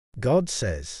God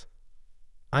says,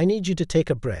 I need you to take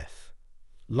a breath.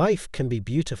 Life can be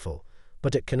beautiful,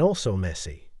 but it can also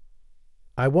messy.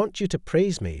 I want you to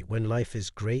praise me when life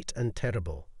is great and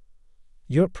terrible.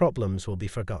 Your problems will be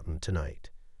forgotten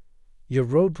tonight. Your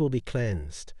road will be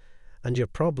cleansed, and your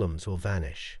problems will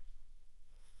vanish.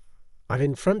 I'm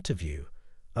in front of you.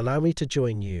 Allow me to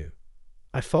join you.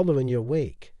 I follow in your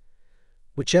wake.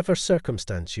 Whichever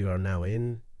circumstance you are now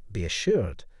in, be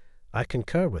assured, I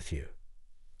concur with you.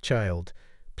 Child,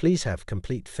 please have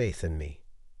complete faith in me.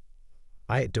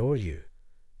 I adore you.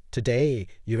 Today,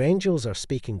 your angels are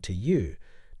speaking to you.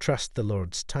 Trust the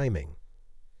Lord's timing.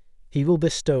 He will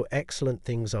bestow excellent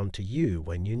things onto you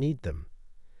when you need them.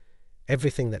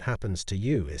 Everything that happens to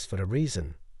you is for a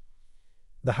reason.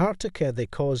 The heartache they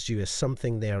caused you is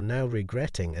something they are now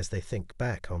regretting as they think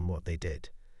back on what they did.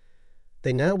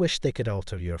 They now wish they could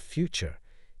alter your future,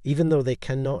 even though they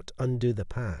cannot undo the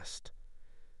past.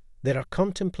 They are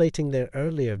contemplating their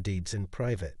earlier deeds in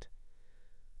private.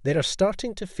 They are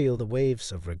starting to feel the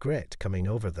waves of regret coming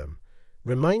over them,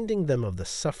 reminding them of the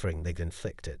suffering they've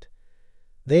inflicted.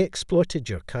 They exploited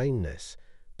your kindness,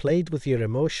 played with your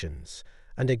emotions,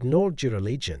 and ignored your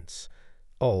allegiance,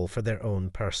 all for their own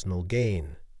personal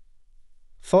gain.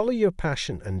 Follow your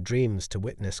passion and dreams to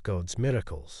witness God's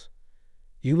miracles.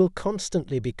 You will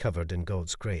constantly be covered in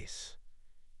God's grace.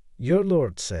 Your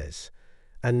Lord says,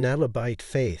 and now abide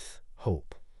faith,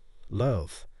 hope,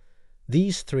 love.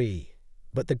 These three,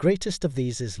 but the greatest of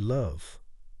these is love.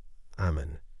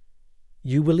 Amen.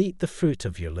 You will eat the fruit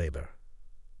of your labor.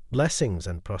 Blessings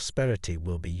and prosperity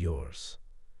will be yours.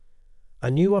 A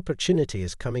new opportunity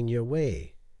is coming your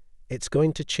way. It's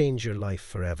going to change your life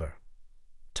forever.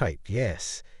 Type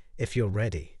yes if you're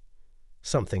ready.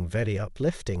 Something very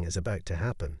uplifting is about to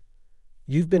happen.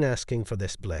 You've been asking for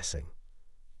this blessing.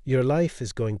 Your life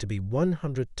is going to be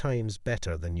 100 times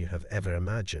better than you have ever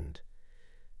imagined.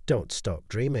 Don't stop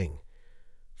dreaming.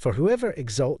 For whoever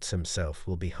exalts himself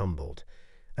will be humbled,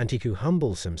 and he who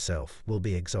humbles himself will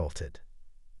be exalted.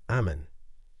 Amen.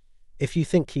 If you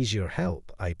think he's your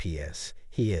help, IPS,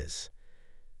 he is.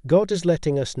 God is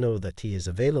letting us know that he is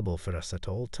available for us at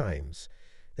all times,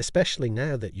 especially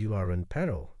now that you are in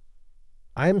peril.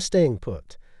 I am staying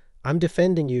put. I'm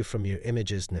defending you from your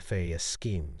image's nefarious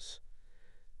schemes.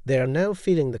 They are now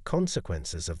feeling the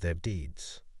consequences of their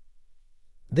deeds.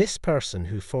 This person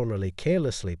who formerly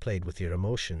carelessly played with your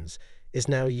emotions is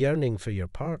now yearning for your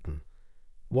pardon.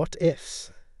 What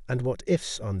ifs and what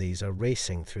ifs on these are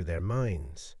racing through their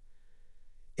minds.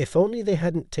 If only they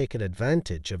hadn't taken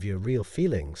advantage of your real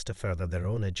feelings to further their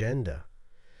own agenda.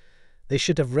 They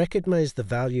should have recognized the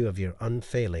value of your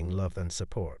unfailing love and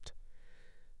support.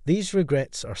 These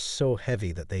regrets are so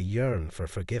heavy that they yearn for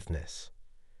forgiveness.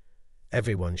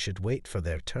 Everyone should wait for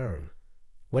their turn.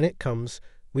 When it comes,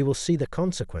 we will see the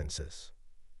consequences.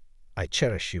 I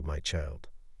cherish you, my child.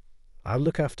 I'll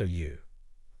look after you.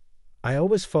 I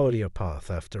always follow your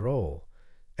path after all.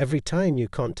 Every time you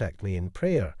contact me in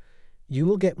prayer, you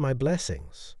will get my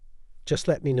blessings. Just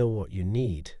let me know what you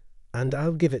need, and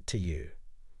I'll give it to you.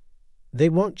 They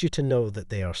want you to know that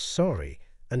they are sorry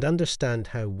and understand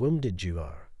how wounded you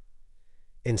are.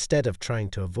 Instead of trying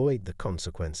to avoid the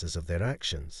consequences of their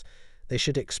actions, they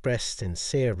should express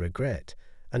sincere regret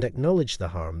and acknowledge the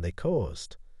harm they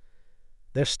caused.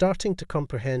 They're starting to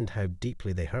comprehend how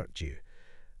deeply they hurt you,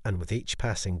 and with each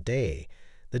passing day,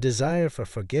 the desire for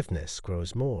forgiveness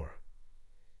grows more.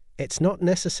 It's not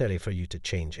necessary for you to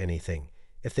change anything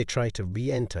if they try to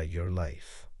re-enter your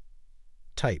life.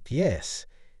 Type yes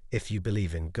if you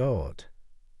believe in God.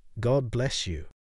 God bless you.